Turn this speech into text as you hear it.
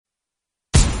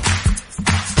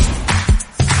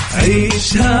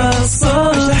عيشها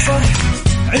صح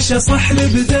عيشها صح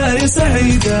لبداية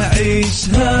سعيدة.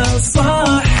 عيشها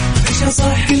صح عيشها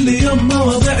صح كل يوم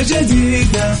مواضيع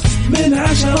جديدة من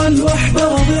 10 ل1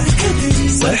 وضع كثير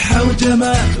صحة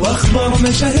وجمال واخبار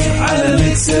مشاهير على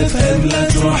ميكس اف ام لا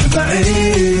تروح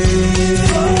بعيد.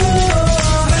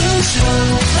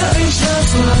 عيشها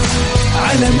صح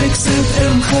على ميكس اف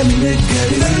ام خليك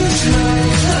قريب.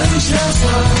 عيشها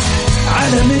صح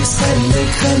على ميكس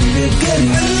خليك قريب.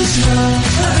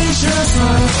 عيشها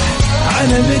صح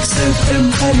على ميكس اف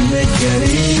ام خليك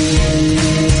قريب.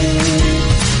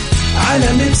 على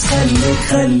ميكس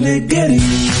خليك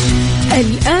قريب.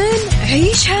 الآن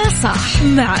عيشها صح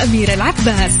مع أميرة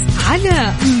العباس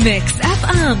على ميكس اف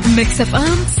ام. ميكس اف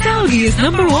ام سعوديز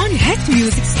نمبر 1 هيت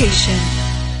ميوزك ستيشن.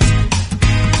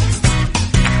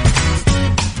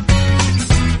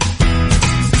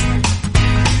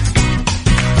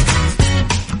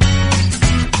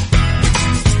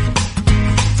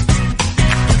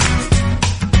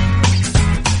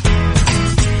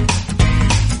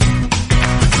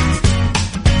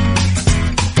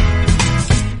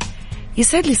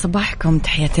 يسعد لي صباحكم،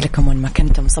 تحياتي لكم وين ما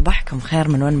كنتم، صباحكم خير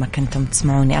من وين ما كنتم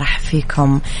تسمعوني. أرحب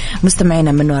فيكم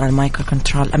مستمعينا من وراء المايكرو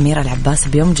كنترول، أميرة العباس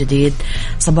بيوم جديد،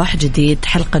 صباح جديد،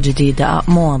 حلقة جديدة،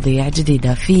 مواضيع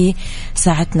جديدة في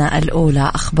ساعتنا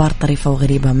الأولى. أخبار طريفة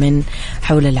وغريبة من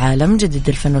حول العالم، جديد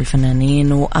الفن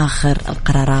والفنانين وآخر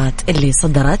القرارات اللي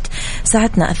صدرت.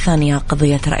 ساعتنا الثانية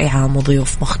قضية رأي عام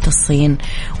وضيوف مختصين،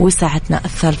 وساعتنا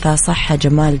الثالثة صحة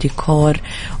جمال ديكور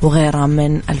وغيرها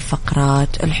من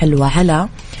الفقرات الحلوة. على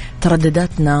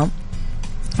تردداتنا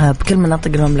بكل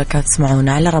مناطق المملكة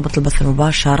تسمعونا على رابط البث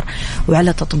المباشر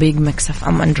وعلى تطبيق ميكس اف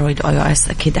ام اندرويد واي او اس.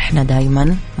 اكيد احنا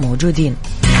دايما موجودين.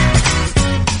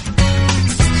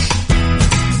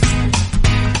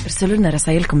 ارسلوا لنا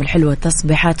رسائلكم الحلوة،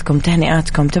 تصبيحاتكم،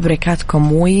 تهنئاتكم،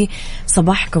 تبريكاتكم،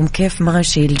 وصباحكم كيف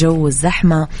ماشي الجو،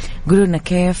 الزحمة. قولوا لنا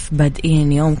كيف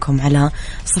بادئين يومكم على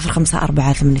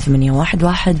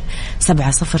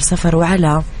 0548811700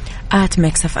 وعلى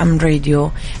 @ميكس اف ام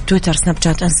راديو، تويتر، سناب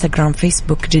شات، انستغرام،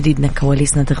 فيسبوك. جديدنا،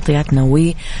 كواليسنا، تغطياتنا،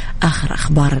 وآخر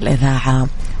أخبار الإذاعة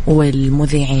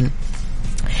والمذيعين.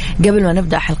 قبل ما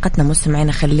نبدأ حلقتنا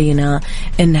مستمعينا خلينا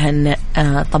إنها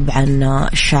طبعا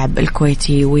الشعب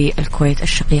الكويتي والكويت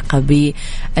الشقيقة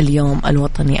باليوم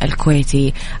الوطني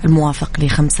الكويتي الموافق ل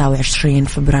 25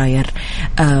 فبراير.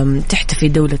 تحتفي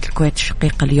دولة الكويت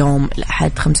الشقيقة اليوم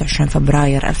الأحد 25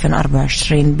 فبراير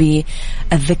 2024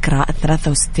 بالذكرى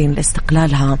 63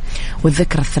 لاستقلالها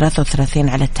والذكرى 33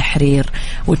 على التحرير.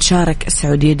 وتشارك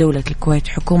السعودية دولة الكويت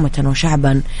حكومة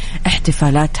وشعبا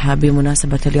احتفالاتها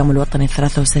بمناسبة اليوم الوطني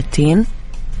 63،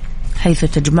 حيث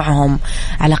تجمعهم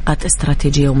علاقات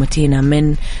استراتيجية ومتينة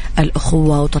من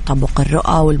الأخوة وتطابق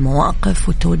الرؤى والمواقف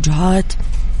والتوجهات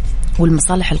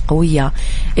والمصالح القوية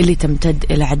اللي تمتد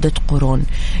إلى عدة قرون.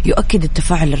 يؤكد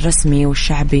التفاعل الرسمي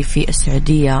والشعبي في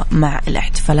السعودية مع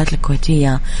الاحتفالات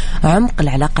الكويتية عمق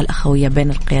العلاقة الأخوية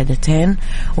بين القيادتين،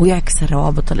 ويعكس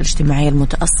الروابط الاجتماعية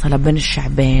المتأصلة بين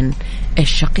الشعبين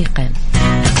الشقيقين.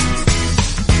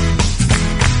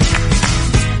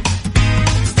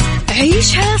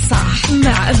 عيشها صح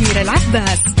مع أميرة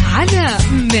العباس على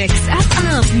ميكس اف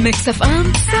ام. ميكس اف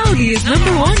ام سعوديز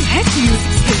نمبر 1 هيت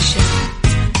ميوزك ستيشن.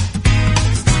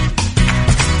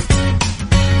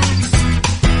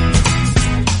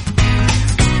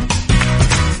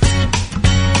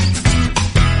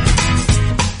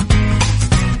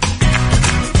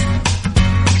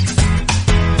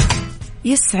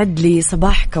 يسعد لي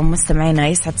صباحكم مستمعينا،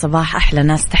 يسعد صباح أحلى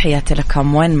ناس، تحياتي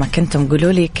لكم وين ما كنتم.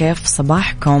 قولوا لي كيف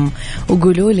صباحكم،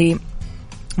 وقولوا لي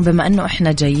بما أنه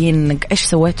إحنا جايين إيش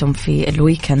سويتم في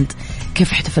الويكند،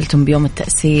 كيف احتفلتم بيوم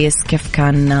التأسيس، كيف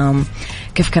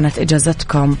كانت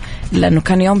إجازتكم، لأنه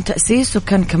كان يوم تأسيس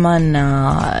وكان كمان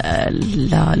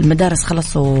المدارس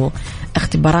خلصوا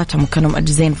اختباراتهم وكانوا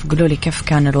مأجزين. فقولوا لي كيف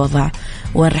كان الوضع،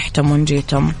 وين رحتم وين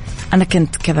جيتم. أنا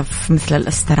كنت كذا في مثل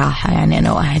الاستراحة، يعني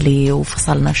أنا وأهلي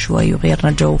وفصلنا شوي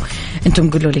وغيرنا جو. أنتم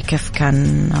قولوا لي كيف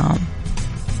كان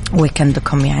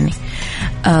ويكندكم يعني.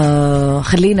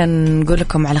 خلينا نقول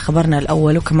لكم على خبرنا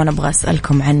الأول، وكمان أبغى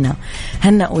أسألكم عنه.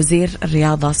 هنأ وزير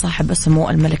الرياضة صاحب السمو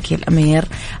الملكي الأمير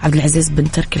عبد العزيز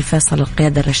بن تركي الفيصل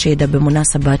القيادة الرشيدة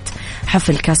بمناسبة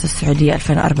حفل كأس السعودية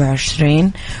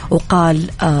 2024. وقال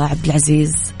عبد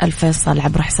العزيز الفيصل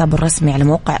عبر حسابه الرسمي على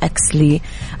موقع اكس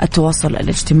للتواصل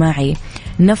الاجتماعي: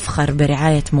 نفخر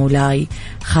برعاية مولاي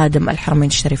خادم الحرمين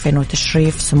الشريفين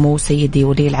وتشريف سمو سيدي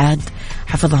ولي العهد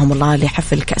حفظهم الله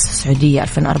لحفل كأس السعودية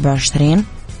 2024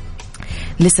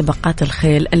 لسباقات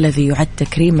الخيل، الذي يعد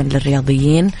تكريما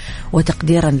للرياضيين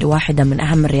وتقديرا لواحدة من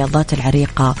أهم الرياضات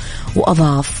العريقة.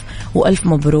 وأضاف: وألف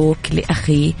مبروك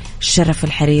لأخي شرف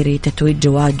الحريري تتويج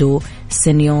جواده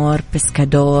سينيور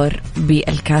بسكادور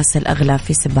بالكاس الأغلى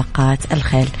في سباقات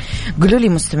الخيل. قولوا لي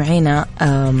مستمعينا،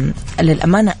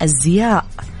 للأمانة الزياء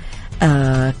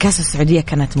كاس السعودية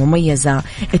كانت مميزة،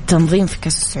 التنظيم في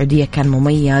كاس السعودية كان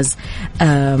مميز.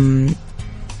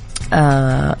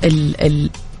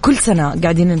 كل سنة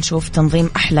قاعدين نشوف تنظيم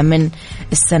أحلى من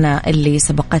السنة اللي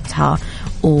سبقتها،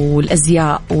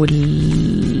 والأزياء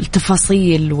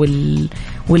والتفاصيل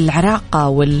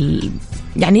والعراقة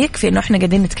يعني يكفي إنه إحنا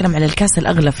قاعدين نتكلم على الكاس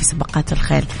الأغلى في سباقات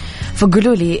الخيل.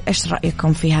 فقولوا لي إيش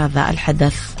رأيكم في هذا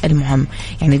الحدث المهم؟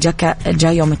 يعني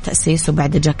جاء يوم التأسيس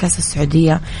وبعد جاء كاس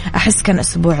السعودية، أحس كان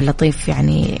أسبوع لطيف،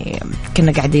 يعني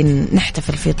كنا قاعدين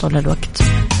نحتفل فيه طول الوقت.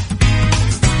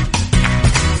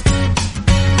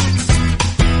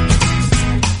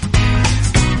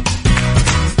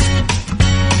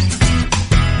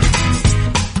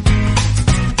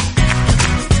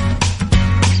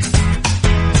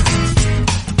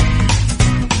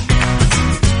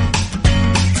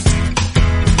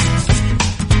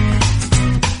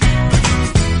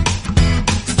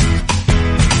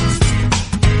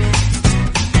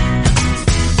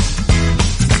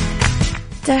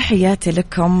 تحياتي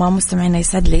لكم مستمعينا،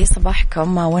 يسعد لي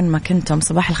صباحكم وين ما كنتم،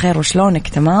 صباح الخير وشلونك؟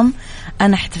 تمام.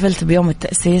 أنا احتفلت بيوم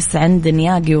التأسيس عند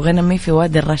نياقي وغنمي في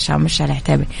وادي الرشا مش على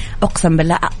حتابي، أقسم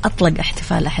بالله أطلق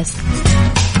احتفال أحس.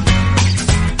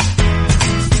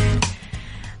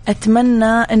 أتمنى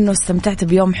أنه استمتعت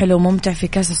بيوم حلو وممتع في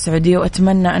كاس السعودية،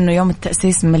 وأتمنى أنه يوم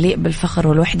التأسيس مليء بالفخر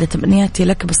والوحدة. تمنياتي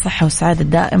لك بالصحة والسعادة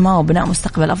الدائمة وبناء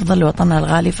مستقبل أفضل لوطننا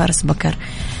الغالي. فارس بكر.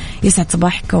 يسعد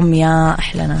صباحكم يا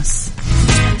أحلى ناس.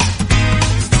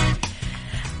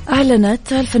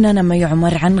 أعلنت الفنانة مي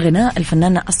عمر عن غناء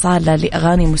الفنانة أصالة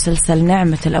لأغاني مسلسل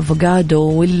نعمة الأفوكادو،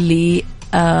 واللي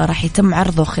راح يتم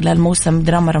عرضه خلال موسم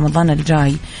دراما رمضان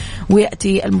الجاي.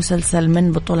 ويأتي المسلسل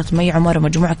من بطولة مي عمر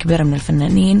ومجموعة كبيرة من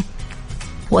الفنانين،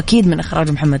 وأكيد من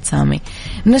إخراج محمد سامي.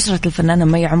 نشرت الفنانة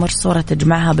مي عمر صورة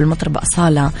تجمعها بالمطربة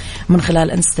أصالة من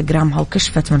خلال إنستغرامها،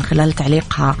 وكشفت من خلال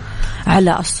تعليقها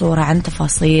على الصورة عن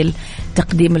تفاصيل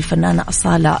تقديم الفنانة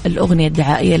أصالة الأغنية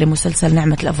الدعائية لمسلسل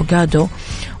نعمة الأفوكادو،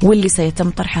 واللي سيتم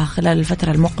طرحها خلال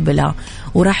الفترة المقبلة.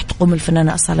 وراح تقوم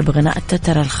الفنانة أصالة بغناء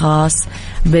التتر الخاص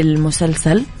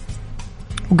بالمسلسل.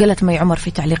 وقالت مي عمر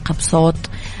في تعليقها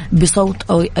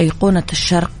بصوت أيقونة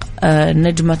الشرق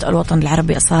نجمة الوطن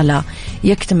العربي أصالة،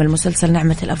 يكتمل مسلسل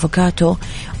نعمة الأفوكاتو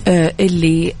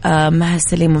اللي مها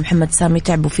سليم ومحمد سامي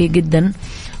تعبوا فيه جدا.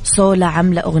 صولة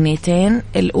عاملة أغنيتين،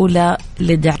 الأولى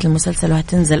لدعة المسلسل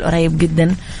وهتنزل قريب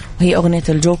جدا، وهي أغنية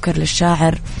الجوكر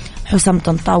للشاعر حسام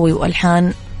طنطاوي،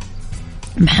 وألحان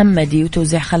محمدي،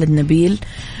 وتوزيع خالد نبيل،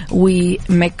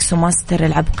 وميكس وماستر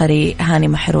العبقري هاني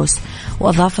محروس.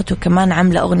 وأضافته كمان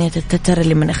عاملة أغنية التتر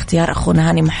اللي من اختيار أخونا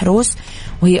هاني محروس،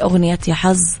 وهي أغنية يا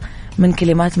حظ من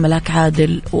كلمات ملاك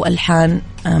عادل وألحان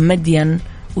مدين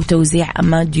وتوزيع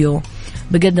أماديو.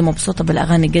 بجد مبسوطة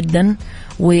بالأغاني جدا،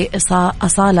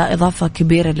 وأصالة إضافة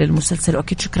كبيرة للمسلسل.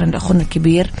 وأكيد شكرا لأخونا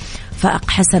الكبير فائق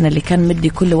حسن اللي كان مدي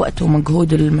كل وقته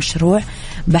ومجهوده للمشروع.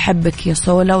 بحبك يا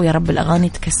صولة، ويا رب الأغاني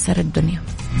تكسر الدنيا.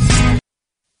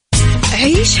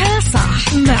 عيشها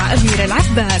صح مع أميرة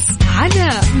العباس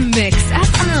على ميكس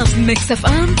أف أم. ميكس أف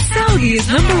أم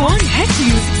سعوديز نمبر 1 هيت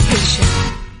ميوزك ستيشن.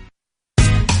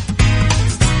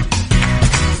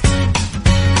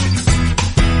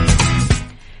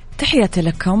 تحياتي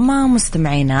لكم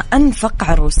مستمعينا. أنفق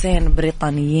عروسين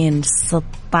بريطانيين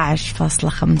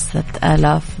 16.5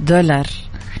 آلاف دولار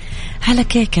على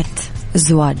كيكة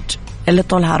الزواج اللي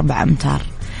طولها 4 أمتار،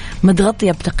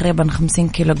 متغطية بتقريبا 50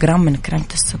 كيلوغرام من كريمة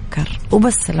السكر.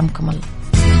 وبس سلمكم الله،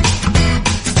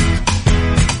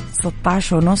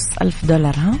 16.5 ألف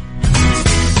دولار. ها،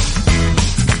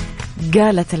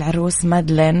 قالت العروس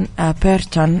مادلين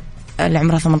بيرتون اللي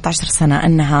عمرها 18 سنة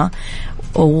أنها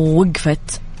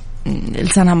وقفت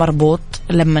لسانها مربوط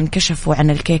لما انكشفوا عن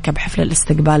الكيكة بحفل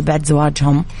الاستقبال بعد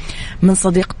زواجهم من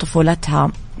صديق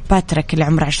طفولتها باتريك اللي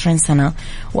عمره 20 سنة.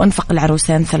 وأنفق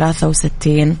العروسين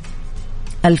 63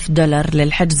 ألف دولار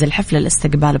للحجز الحفل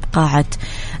الاستقبال بقاعة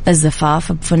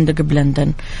الزفاف بفندق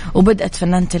بلندن. وبدأت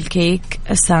فنانة الكيك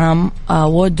سام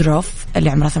وودروف اللي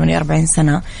عمرها 48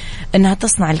 سنة إنها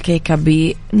تصنع الكيكة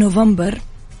بنوفمبر.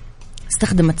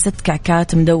 استخدمت 6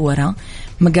 كعكات مدورة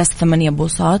مقاس 8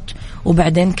 بوصات،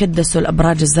 وبعدين كدسوا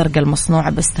الأبراج الزرقاء المصنوعة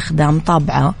باستخدام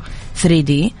طابعة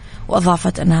 3D.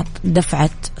 وأضافت أنها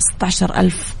دفعت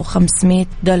 16,500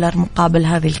 دولار مقابل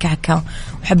هذه الكعكة،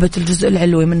 وحبت الجزء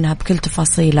العلوي منها بكل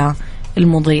تفاصيلها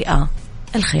المضيئة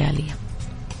الخيالية.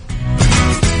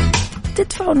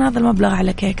 تدفعون هذا المبلغ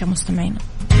على كيكة مستمعين؟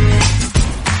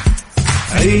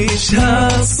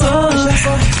 عيشها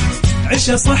صح،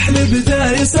 عيشها صح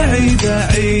لبداية سعيدة.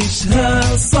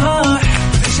 عيشها صح،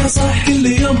 عيشها صح، كل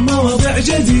يوم مواضيع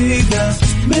جديدة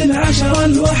من 10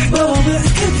 ل1 مواضيع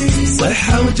كثير،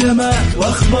 صحة وجمال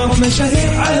واخبار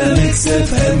مشاهير على ميكس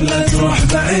اف ام، لا تروح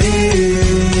بعيد.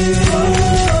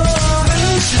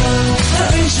 عيشها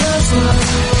عيشها صح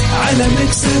على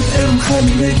ميكس اف ام،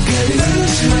 خليك قريب.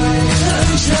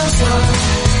 عيشها صح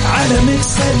على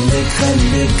ميكس،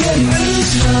 خليك قريب.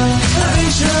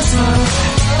 عيشها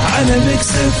صح على ميكس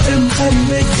اف ام،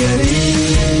 خليك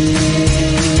قريب.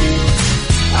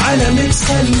 على ميكس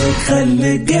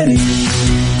خليك قريب.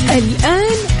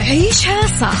 الآن عيشها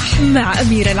صح مع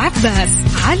أميرة العباس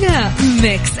على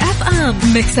ميكس اف ام.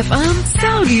 ميكس اف ام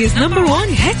سعوديز نمبر 1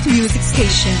 هيت ميوزك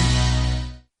ستيشن.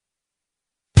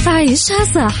 عيشها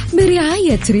صح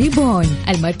برعاية ريبون،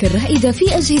 الماركة الرائدة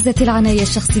في أجهزة العناية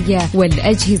الشخصية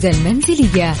والأجهزة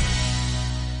المنزلية.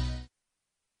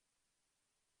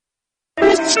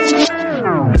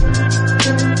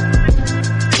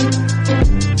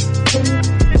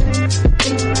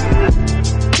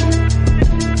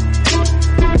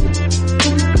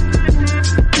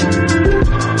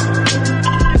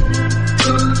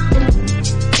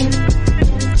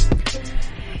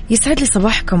 يسعد لي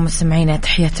صباحكم مستمعينا،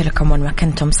 تحياتي لكم وين ما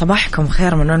كنتم، صباحكم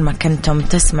خير من وين ما كنتم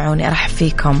تسمعوني. أرحب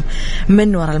فيكم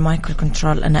من وراء المايكل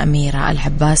كنترول، أنا أميرة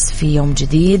العباس في يوم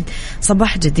جديد،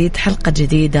 صباح جديد، حلقة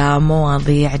جديدة،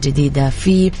 مواضيع جديدة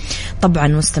في طبعا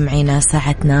مستمعينا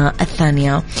ساعتنا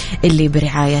الثانية اللي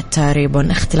برعاية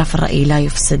ريبون. اختلاف الرأي لا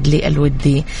يفسد لي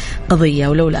الودي قضية،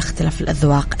 ولولا اختلاف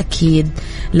الأذواق أكيد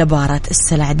لبارة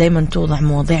السلع. دايما توضع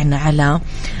مواضيعنا على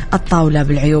الطاولة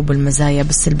بالعيوب والمزايا،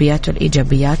 بالسلبيات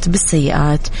والإيجابيات،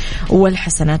 بالسيئات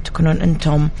والحسنات، تكونون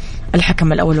أنتم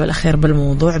الحكم الأول والأخير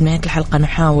بالموضوع. بنهاية الحلقة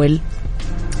نحاول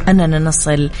أننا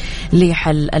نصل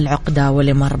لحل العقدة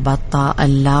ولمربط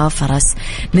الفرس.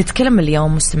 نتكلم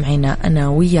اليوم مستمعينا أنا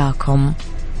وياكم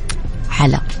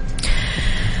على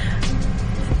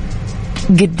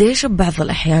قديش ببعض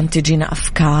الأحيان تجينا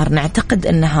أفكار نعتقد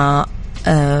أنها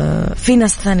في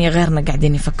ناس ثانية غيرنا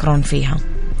قاعدين يفكرون فيها.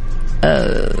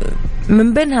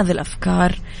 من بين هذه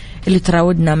الأفكار اللي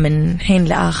تراودنا من حين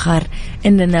لآخر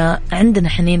إننا عندنا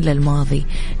حنين للماضي،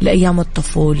 لأيام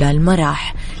الطفولة،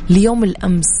 المرح، ليوم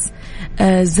الأمس،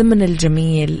 زمن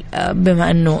الجميل،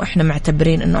 بما أنه إحنا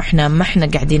معتبرين أنه إحنا ما إحنا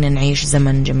قاعدين نعيش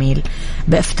زمن جميل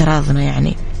بافتراضنا،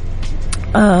 يعني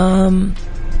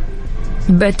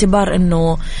باعتبار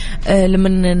أنه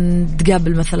لما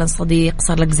نتقابل مثلا صديق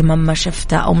صار لك زمان ما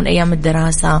شفته، أو من أيام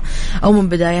الدراسة، أو من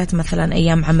بدايات مثلا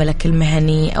أيام عملك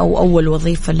المهني، أو أول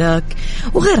وظيفة لك،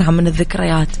 وغيرها من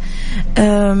الذكريات.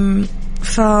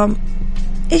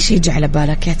 فإيش يجي على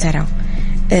بالك يا ترى؟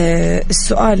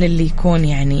 السؤال اللي يكون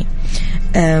يعني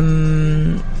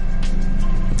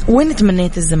وين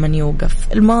تمنيت الزمن يوقف،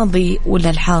 الماضي ولا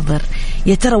الحاضر؟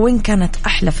 يا ترى وين كانت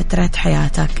أحلى فترات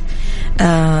حياتك،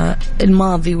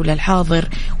 الماضي ولا الحاضر؟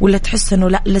 ولا تحس أنه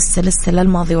لا لسه لا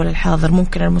الماضي ولا الحاضر،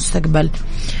 ممكن المستقبل؟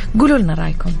 قولوا لنا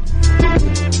رأيكم.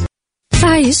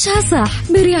 عيشها صح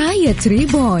برعاية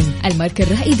ريبون، الماركة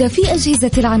الرائدة في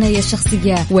أجهزة العناية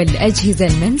الشخصية والأجهزة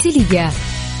المنزلية.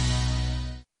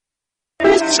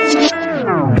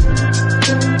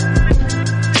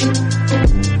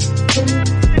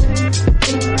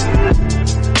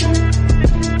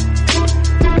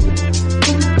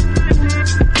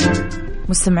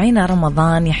 مستمعينا،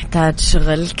 رمضان يحتاج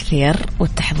شغل كثير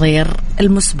والتحضير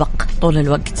المسبق طول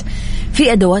الوقت.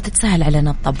 في أدوات تسهل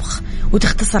علينا الطبخ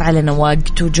وتختصر علينا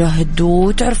وقت وجهد،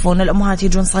 وتعرفون الأمهات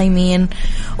يجون صايمين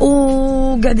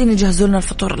وقاعدين يجهزوا لنا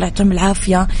الفطور الله يعطيهم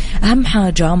العافية. أهم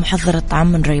حاجة محضر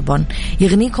الطعام من ريبون،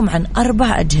 يغنيكم عن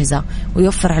 4 أجهزة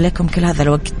ويوفر عليكم كل هذا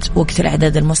الوقت، وقت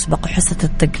الإعداد المسبق وحصة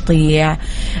التقطيع.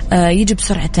 يجي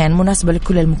بسرعتين، مناسبة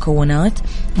لكل المكونات،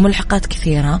 ملحقات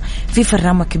كثيرة. في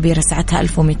فرامة كبيرة سعتها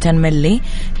 1200 ملي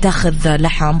تاخذ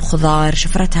لحم، خضار،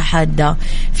 شفرتها حادة.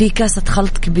 في كاسة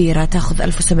خلط كبيرة تاخذ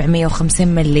 1750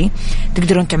 ملي،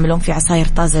 تقدرون تعملون في عصاير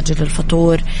طازجة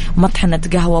للفطور، مطحنة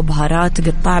قهوة، بهارات،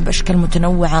 تقطع بأشكال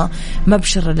متنوعة،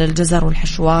 مبشرة للجزر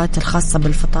والحشوات الخاصة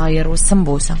بالفطاير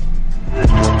والسمبوسة.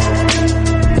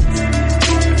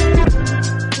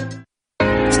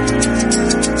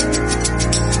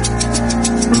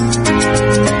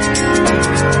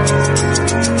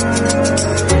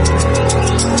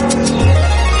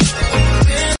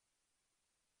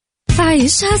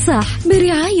 عيشها صح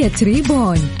برعاية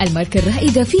ريبون، الماركة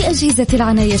الرائدة في أجهزة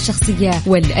العناية الشخصية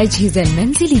والأجهزة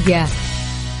المنزلية.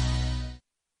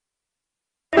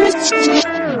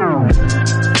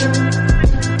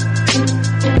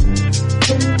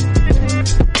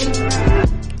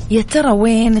 يا ترى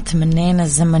وين تمنينا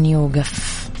الزمن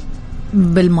يوقف؟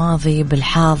 بالماضي،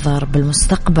 بالحاضر،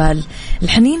 بالمستقبل.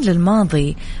 الحنين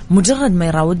للماضي مجرد ما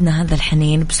يراودنا هذا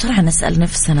الحنين بسرعة نسأل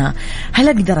نفسنا: هل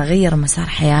أقدر أغير مسار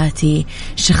حياتي،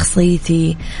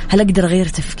 شخصيتي؟ هل أقدر أغير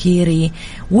تفكيري؟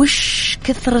 وش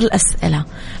كثر الأسئلة.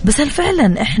 بس هل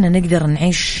فعلا إحنا نقدر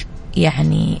نعيش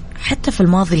يعني حتى في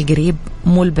الماضي القريب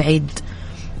مو البعيد،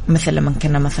 مثل لما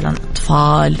كنا مثلا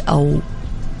أطفال أو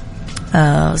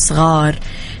صغار،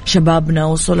 شبابنا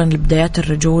وصولا لبدايات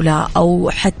الرجولة، أو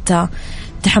حتى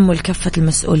تحمل كافة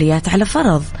المسؤوليات، على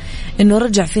فرض أنه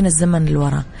رجع فينا الزمن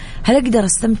للوراء، هل أقدر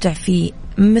أستمتع فيه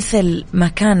مثل ما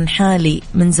كان حالي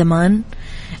من زمان؟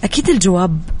 أكيد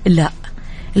الجواب لا،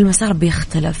 المسار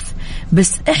بيختلف.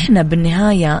 بس إحنا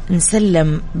بالنهاية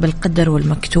نسلم بالقدر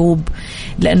والمكتوب،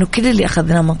 لأنه كل اللي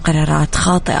أخذناه من قرارات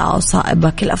خاطئة أو صائبة،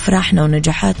 كل أفراحنا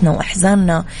ونجاحاتنا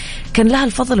وأحزاننا كان لها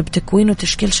الفضل بتكوين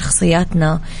وتشكيل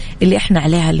شخصياتنا اللي إحنا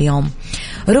عليها اليوم.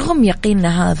 رغم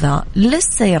يقيننا هذا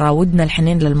لسه يراودنا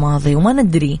الحنين للماضي، وما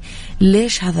ندري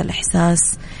ليش هذا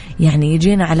الإحساس يعني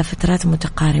يجينا على فترات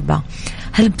متقاربة.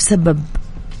 هل بسبب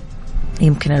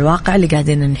يمكن الواقع اللي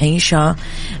قاعدين نعيشه،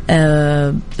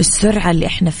 السرعة اللي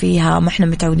احنا فيها، ما احنا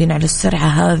متعودين على السرعة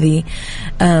هذه؟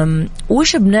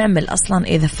 وش بنعمل اصلا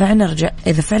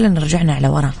اذا فعلا رجعنا على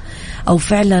ورا، او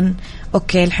فعلا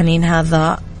اوكي الحنين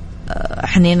هذا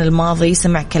حنين الماضي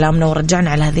سمع كلامنا ورجعنا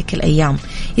على هذيك الايام،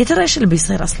 يا ترى ايش اللي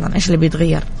بيصير اصلا؟ ايش اللي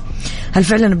بيتغير؟ هل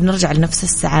فعلا بنرجع لنفس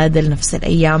السعادة، لنفس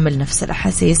الأيام، لنفس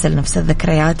الأحاسيس، لنفس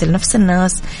الذكريات، لنفس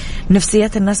الناس؟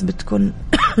 نفسيات الناس بتكون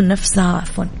نفسها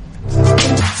عفوا.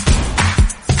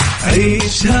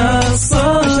 عيشها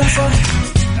صح،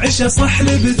 عيشها صح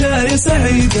لبداية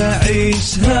سعيدة.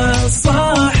 عيشها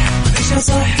صح، عيشها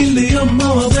صح، كل يوم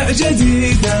مواضيع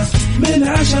جديدة، من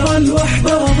 10 ل1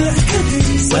 وضع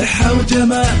كثير، صحة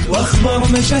وجمال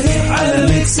واخبار مشاهير،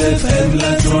 على ميكس اف ام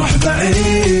لا تروح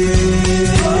بعيد.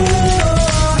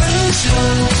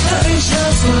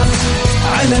 عيشها صح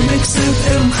على ميكس اف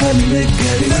ام، خليك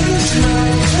قريب.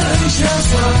 عيشها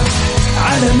صح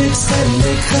على ميكس،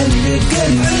 خليك قريب.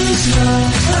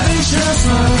 عيشها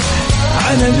صح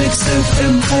على ميكس اف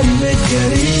ام، خليك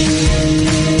قريب.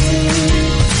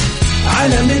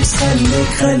 على ميكس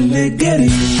خليك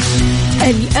قريب.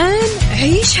 الآن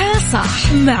عيشها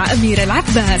صح مع أميرة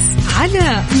العباس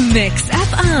على ميكس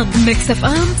اف ام. ميكس اف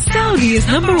ام سعوديز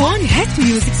نمبر 1 هيت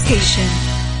ميوزك ستيشن.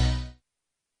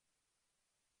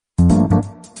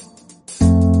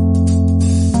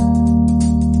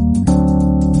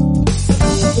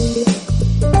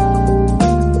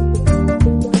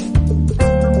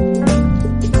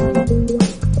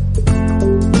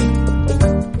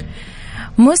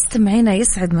 مستمعينا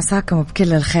يسعد مساكم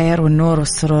بكل الخير والنور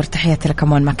والسرور، تحياتي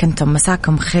لكم وين ما كنتم،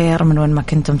 مساكم خير من وين ما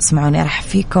كنتم تسمعوني. أرحب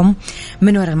فيكم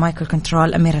من وراء المايكل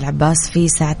كنترول أميرة العباس في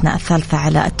ساعتنا الثالثة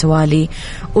على التوالي،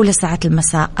 أولى ساعات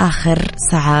المساء، آخر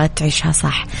ساعات عيشها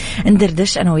صح.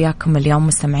 ندردش أنا وياكم اليوم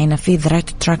مستمعينا في ذا رايت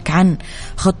تراك عن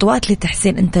خطوات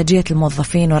لتحسين إنتاجية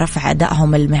الموظفين ورفع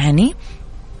أدائهم المهني.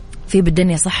 في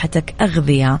بالدنيا صحتك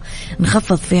أغذية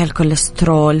نخفض فيها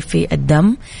الكوليسترول في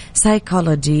الدم،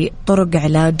 سايكولوجي، طرق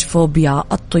علاج فوبيا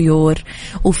الطيور،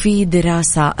 وفي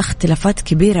دراسة اختلافات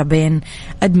كبيرة بين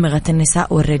أدمغة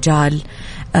النساء والرجال.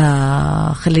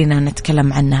 خلينا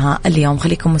نتكلم عنها اليوم.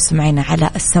 خليكم مستمعين على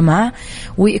السماع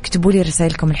ويكتبوا لي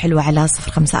رسائلكم الحلوة على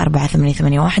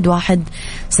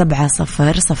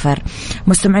 0548811700.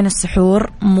 مستمعين السحور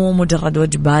مو مجرد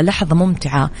وجبة، لحظة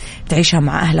ممتعة تعيشها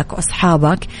مع أهلك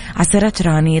وأصحابك. عسيرات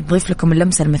راني تضيف لكم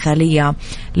اللمسة المثالية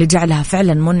لجعلها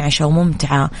فعلا منعشة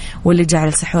وممتعة، واللي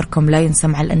جعل سحوركم لا ينسى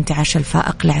مع الانتعاش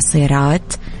الفائق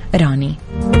لعصيرات راني.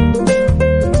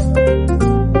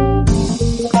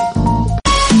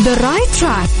 The right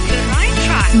track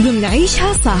ضمن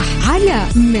عيشها صح على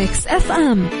ميكس اف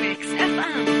ام.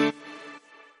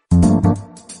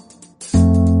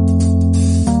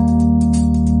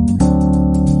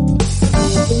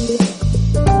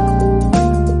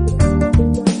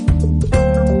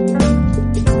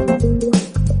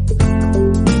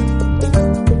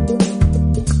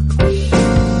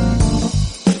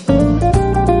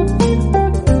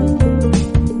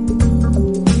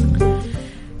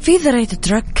 في ذرية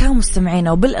ترك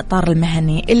مستمعينا، وبالإطار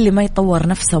المهني اللي ما يطور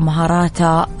نفسه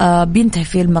ومهاراته بينتهي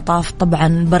فيه المطاف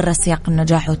طبعا برا سياق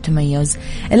النجاح والتميز.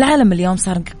 العالم اليوم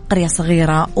صار قرية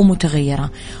صغيرة ومتغيرة،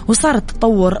 وصار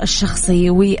التطور الشخصي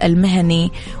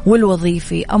والمهني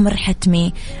والوظيفي أمر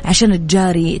حتمي عشان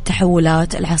تجاري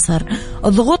تحولات العصر.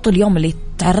 الضغوط اليوم اللي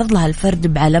تعرض لها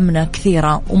الفرد بعالمنا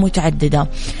كثيرة ومتعددة،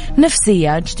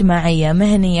 نفسية، اجتماعية،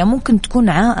 مهنية، ممكن تكون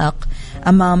عائق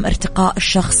أمام ارتقاء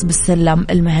الشخص بالسلم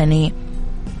المهني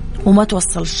وما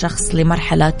توصل الشخص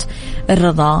لمرحلة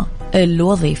الرضا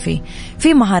الوظيفي.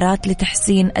 في مهارات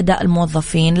لتحسين أداء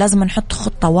الموظفين، لازم نحط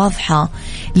خطة واضحة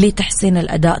لتحسين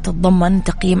الأداء تتضمن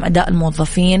تقييم أداء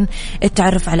الموظفين،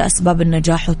 التعرف على أسباب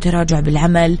النجاح والتراجع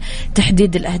بالعمل،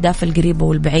 تحديد الأهداف القريبة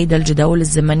والبعيدة، الجداول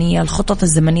الزمنية، الخطط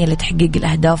الزمنية لتحقيق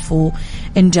الأهداف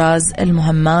وإنجاز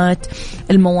المهمات،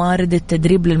 الموارد،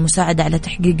 التدريب للمساعدة على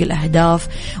تحقيق الأهداف،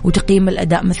 وتقييم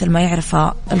الأداء مثل ما يعرف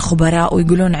الخبراء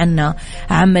ويقولون عنه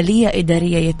عملية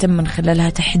إدارية يتم من خلالها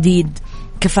تحديد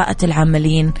كفاءة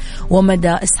العاملين ومدى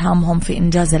إسهامهم في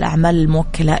إنجاز الأعمال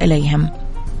الموكلة إليهم.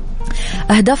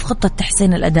 أهداف خطة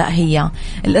تحسين الأداء هي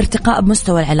الارتقاء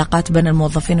بمستوى العلاقات بين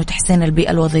الموظفين وتحسين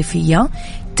البيئة الوظيفية،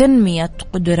 تنمية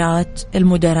قدرات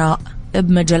المدراء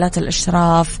بمجالات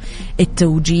الإشراف،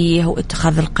 التوجيه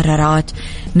واتخاذ القرارات،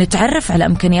 نتعرف على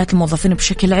إمكانيات الموظفين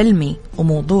بشكل علمي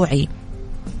وموضوعي،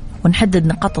 ونحدد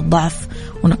نقاط الضعف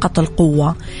ونقاط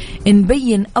القوة،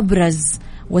 نبين أبرز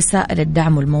وسائل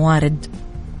الدعم والموارد،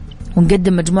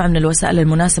 ونقدم مجموعة من الوسائل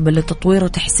المناسبة لتطوير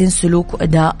وتحسين سلوك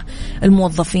وأداء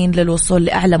الموظفين للوصول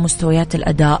لأعلى مستويات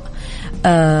الأداء،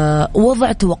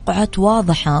 وضع توقعات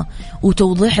واضحة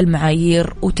وتوضيح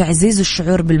المعايير وتعزيز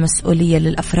الشعور بالمسؤولية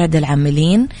للأفراد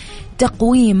العاملين،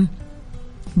 تقويم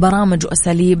برامج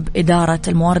وأساليب إدارة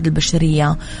الموارد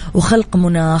البشرية وخلق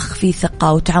مناخ فيه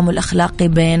ثقة وتعامل أخلاقي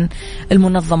بين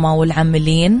المنظمة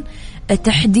والعاملين،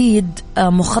 تحديد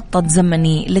مخطط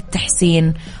زمني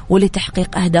للتحسين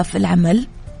ولتحقيق أهداف العمل.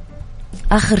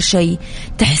 آخر شيء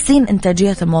تحسين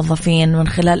إنتاجية الموظفين من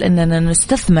خلال أننا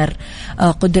نستثمر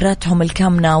قدراتهم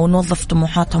الكامنة ونوظف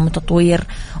طموحاتهم وتطوير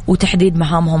وتحديد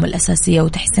مهامهم الأساسية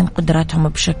وتحسين قدراتهم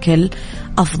بشكل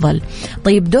أفضل.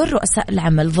 طيب دور رؤساء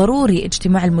العمل، ضروري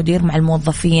اجتماع المدير مع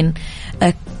الموظفين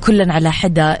كلا على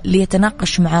حدة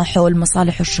ليتناقش معه حول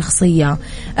مصالحه الشخصية،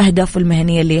 أهدافه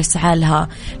المهنية اللي يسعى لها،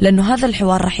 لأنه هذا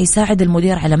الحوار راح يساعد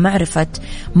المدير على معرفة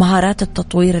مهارات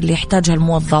التطوير اللي يحتاجها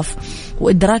الموظف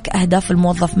وإدراك أهداف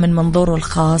الموظف من منظوره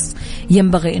الخاص.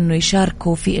 ينبغي أنه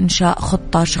يشاركوا في إنشاء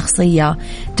خطة شخصية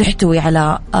تحتوي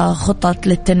على خطط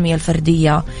للتنمية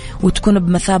الفردية وتكون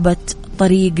بمثابة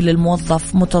طريق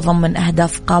للموظف متضمن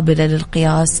أهداف قابلة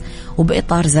للقياس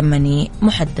وبإطار زمني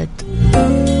محدد.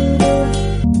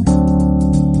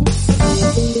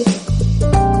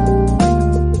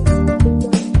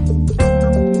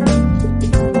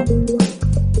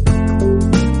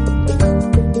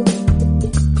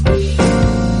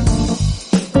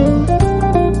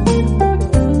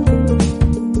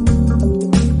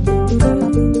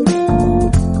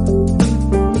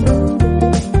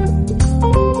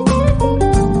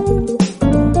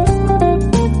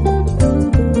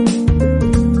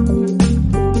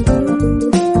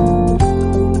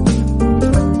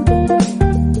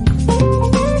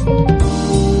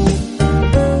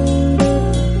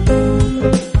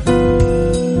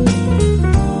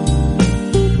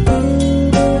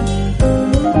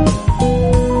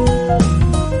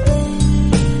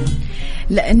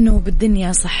 لأنه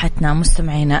بالدنيا صحتنا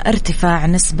مستمعينا ارتفاع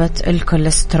نسبة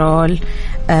الكوليسترول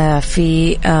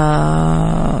في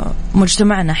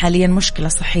مجتمعنا حاليا مشكلة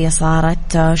صحية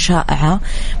صارت شائعة،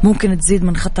 ممكن تزيد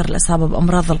من خطر الإصابة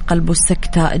بأمراض القلب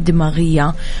والسكتة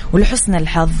الدماغية. ولحسن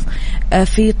الحظ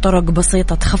في طرق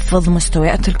بسيطة تخفض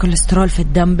مستويات الكوليسترول في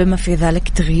الدم بما في ذلك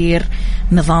تغيير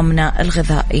نظامنا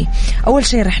الغذائي. أول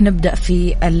شيء رح نبدأ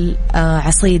في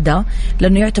العصيدة،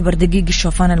 لأنه يعتبر دقيق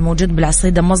الشوفان الموجود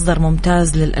بالعصيدة مصدر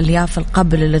ممتاز للألياف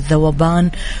القابلة للذوبان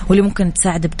واللي ممكن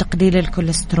تساعد بتقليل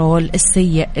الكوليسترول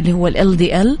السيء اللي هو ال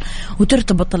LDL،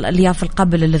 وترتبط الألياف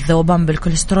القابلة للذوبان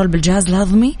بالكوليسترول بالجهاز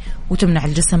الهضمي وتمنع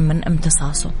الجسم من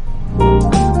امتصاصه.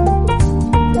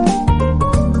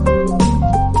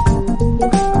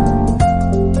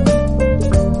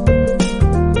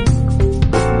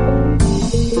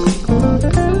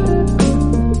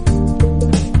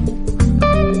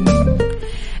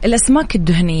 الأسماك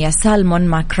الدهنية سالمون،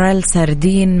 ماكريل،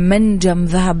 سردين، منجم،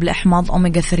 ذهب لإحماض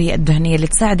أوميغا 3 الدهنية اللي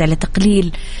تساعد على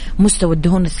تقليل مستوى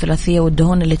الدهون الثلاثية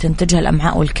والدهون اللي تنتجها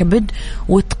الأمعاء والكبد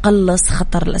وتقلص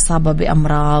خطر الإصابة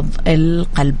بأمراض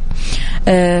القلب.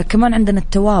 كمان عندنا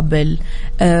التوابل،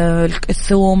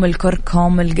 الثوم،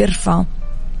 الكركم، القرفة،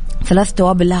 3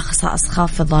 توابل لها خصائص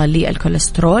خافضة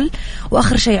للكوليسترول.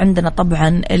 وآخر شيء عندنا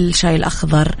طبعا الشاي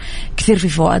الأخضر، كثير في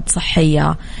فوائد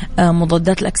صحية.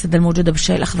 مضادات الأكسدة الموجودة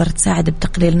بالشاي الأخضر تساعد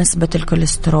بتقليل نسبة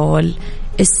الكوليسترول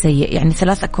السيء، يعني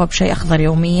 3 أكواب شاي أخضر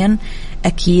يوميا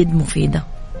أكيد مفيدة.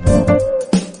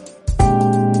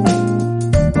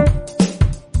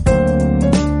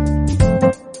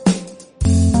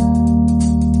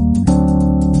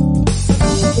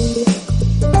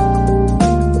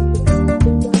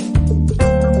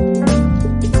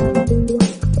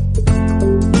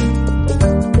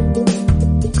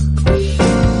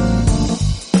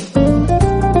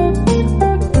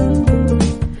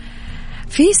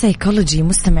 في سيكولوجي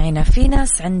مستمعينا، في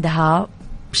ناس عندها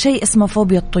شيء اسمه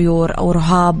فوبيا الطيور أو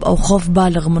رهاب أو خوف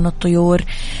بالغ من الطيور،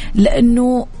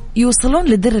 لأنه يوصلون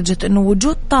لدرجة أنه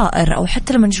وجود طائر أو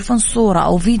حتى لما يشوفون صورة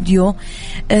أو فيديو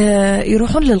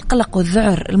يروحون للقلق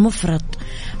والذعر المفرط.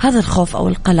 هذا الخوف أو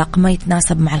القلق ما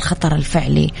يتناسب مع الخطر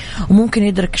الفعلي، وممكن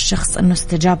يدرك الشخص أنه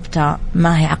استجابته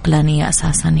ما هي عقلانية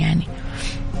أساسا. يعني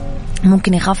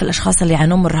ممكن يخاف الأشخاص اللي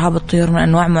يعانون من رهاب الطيور من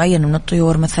أنواع معينة من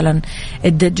الطيور، مثلا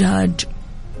الدجاج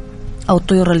أو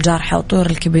الطيور الجارحة أو الطيور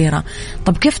الكبيرة.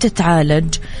 طب كيف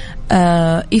تتعالج؟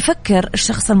 يفكر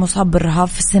الشخص المصاب بالرهاب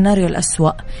في السيناريو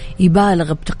الأسوأ،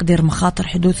 يبالغ بتقدير مخاطر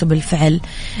حدوثه بالفعل.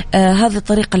 هذه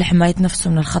طريقة لحماية نفسه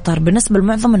من الخطر. بالنسبة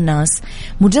لمعظم الناس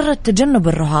مجرد تجنب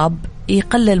الرهاب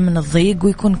يقلل من الضيق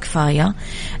ويكون كفاية.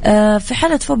 في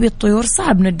حالة فوبيا الطيور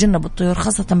صعب نتجنب الطيور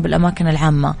خاصة بالأماكن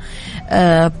العامة،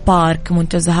 بارك،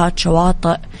 منتزهات،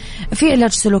 شواطئ. في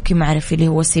علاج سلوكي معرفي اللي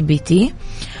هو CBT،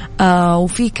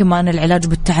 وفي كمان العلاج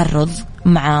بالتعرض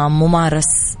مع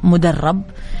ممارس مدرب.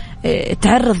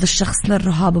 تعرض الشخص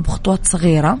للرهاب بخطوات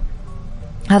صغيرة،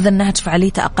 هذا النهج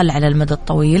فعاليته أقل على المدى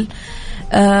الطويل.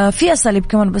 في أساليب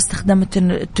كمان باستخدام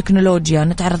التكنولوجيا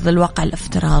نتعرض للواقع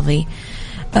الافتراضي.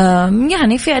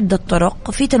 يعني في عدة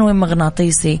طرق. في تنويم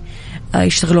مغناطيسي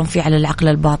يشتغلون فيه على العقل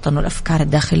الباطن والأفكار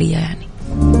الداخلية يعني.